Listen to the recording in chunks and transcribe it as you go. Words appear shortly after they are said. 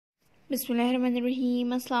Bismillahirrahmanirrahim.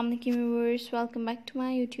 Assalamu alaikum viewers. Welcome back to my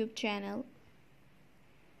YouTube channel,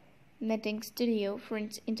 Knitting Studio.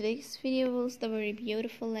 Friends, in today's video was the very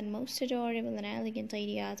beautiful and most adorable and elegant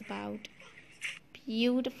ideas about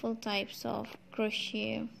beautiful types of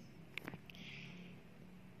crochet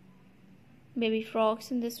baby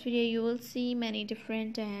frocks. In this video you will see many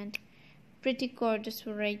different and pretty gorgeous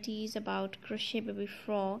varieties about crochet baby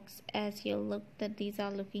frocks. As you look that these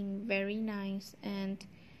are looking very nice and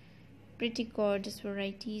pretty gorgeous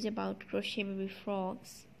varieties about crochet baby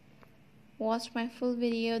frocks. Watch my full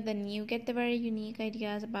video, then you get the very unique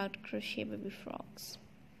ideas about crochet baby frocks.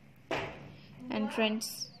 And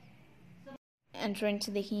friends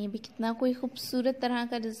देखिए ये भी कितना कोई खूबसूरत तरह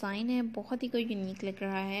का design है, बहुत ही कोई यूनिक लग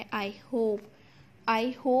रहा है।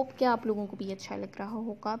 आई होप कि आप लोगों को भी अच्छा लग रहा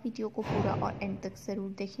होगा। वीडियो को पूरा और एंड तक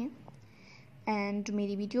ज़रूर देखें एंड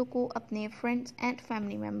मेरी वीडियो को अपने फ्रेंड्स एंड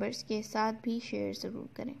फैमिली मेम्बर्स के साथ भी शेयर ज़रूर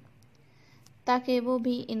करें ताकि वो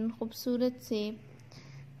भी इन खूबसूरत से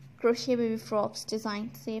क्रोशे बेबी फ्रॉक्स डिज़ाइन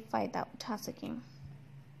से फ़ायदा उठा सकें।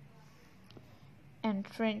 एंड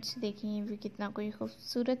फ्रेंड्स देखिए ये भी कितना कोई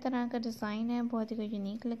खूबसूरत तरह का डिज़ाइन है, बहुत ही कोई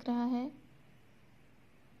यूनिक लग रहा है।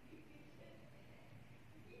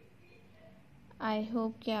 आई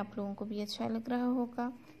होप कि आप लोगों को भी अच्छा लग रहा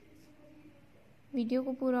होगा। वीडियो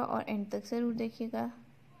को पूरा और एंड तक ज़रूर देखिएगा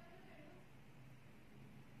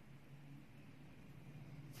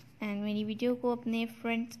एंड मेरी वीडियो को अपने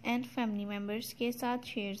फ्रेंड्स एंड फैमिली मेम्बर्स के साथ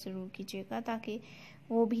शेयर ज़रूर कीजिएगा ताकि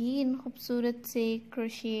वो भी इन खूबसूरत से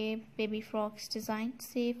क्रोशे बेबी फ्रॉक्स डिज़ाइन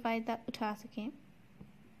से फ़ायदा उठा सकें।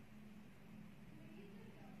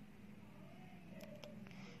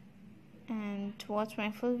 And watch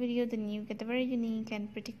my full video, then you get the very unique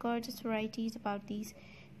and pretty gorgeous varieties about these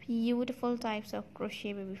beautiful types of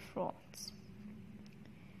crochet baby frocks.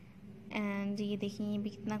 And ये देखिए ये भी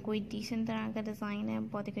कितना कोई डिसेंट तरह का डिज़ाइन है,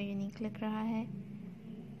 बहुत ही यूनिक लग रहा है।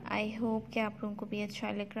 आई होप कि आप लोगों को भी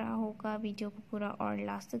अच्छा लग रहा होगा। वीडियो को पूरा और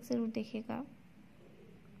लास्ट तक ज़रूर देखिएगा।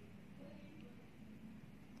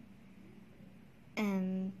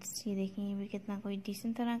 एंड ये देखिए ये भी कितना कोई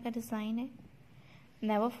डिसेंट तरह का डिज़ाइन है।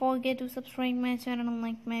 Never forget to subscribe my channel and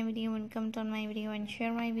like my video and comment on my video and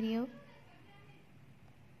share my video.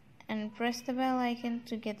 And press the bell icon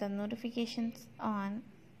to get the notifications on.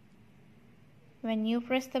 When you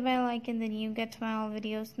press the bell icon, then you get my all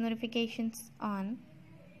videos notifications on.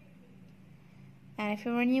 And if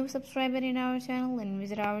you're a new subscriber in our channel, then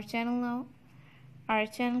visit our channel now. Our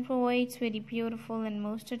channel provides very beautiful and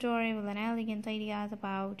most adorable and elegant ideas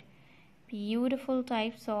about beautiful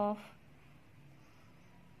types of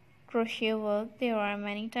crochet work. There are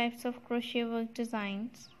many types of crochet work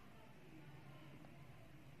designs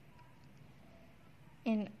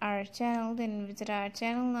in our channel, then visit our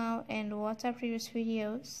channel now and watch our previous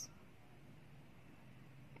videos.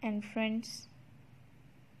 And friends,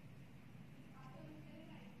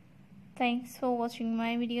 thanks for watching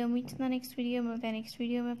my video. Meet in the next video. मिलते हैं next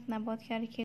video में। अपना बहुत ख्याल रखिए।